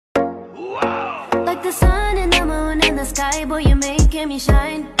Like the sun and the moon and the sky, boy, you're making me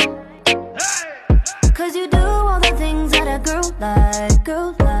shine. Cause you do all the things that a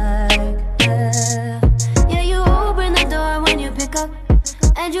girl like, yeah. Yeah, you open the door when you pick up,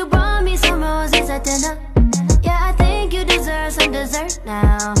 and you brought me some roses at dinner. Yeah, I think you deserve some dessert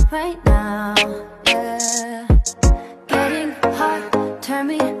now, right now, yeah. Getting hot, turn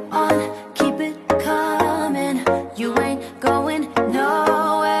me on, keep it coming. You ain't going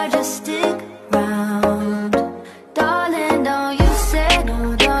nowhere, just stick around. Darling, don't you say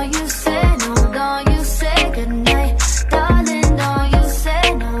no, don't you say no, don't you say goodnight. Darling, don't you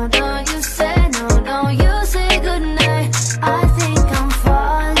say no, don't you say no, don't you say goodnight. I think I'm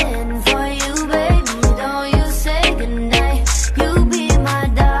falling for you, baby, don't you say goodnight. You be my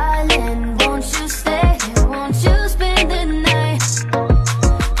darling, won't you stay here, won't you spend the night?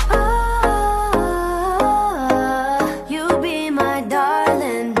 Oh, you be my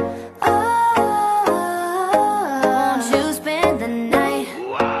darling. Oh, won't you spend the night?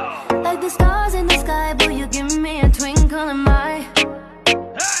 Like the stars in the sky, boy, you give me a twinkle in my.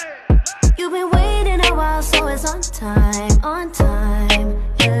 You've been waiting a while, so it's on time,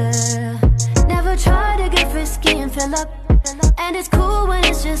 yeah. Never try to get frisky and fill up, and it's cool when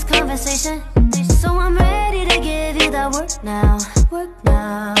it's just conversation. So I'm ready to give you the work now, work now.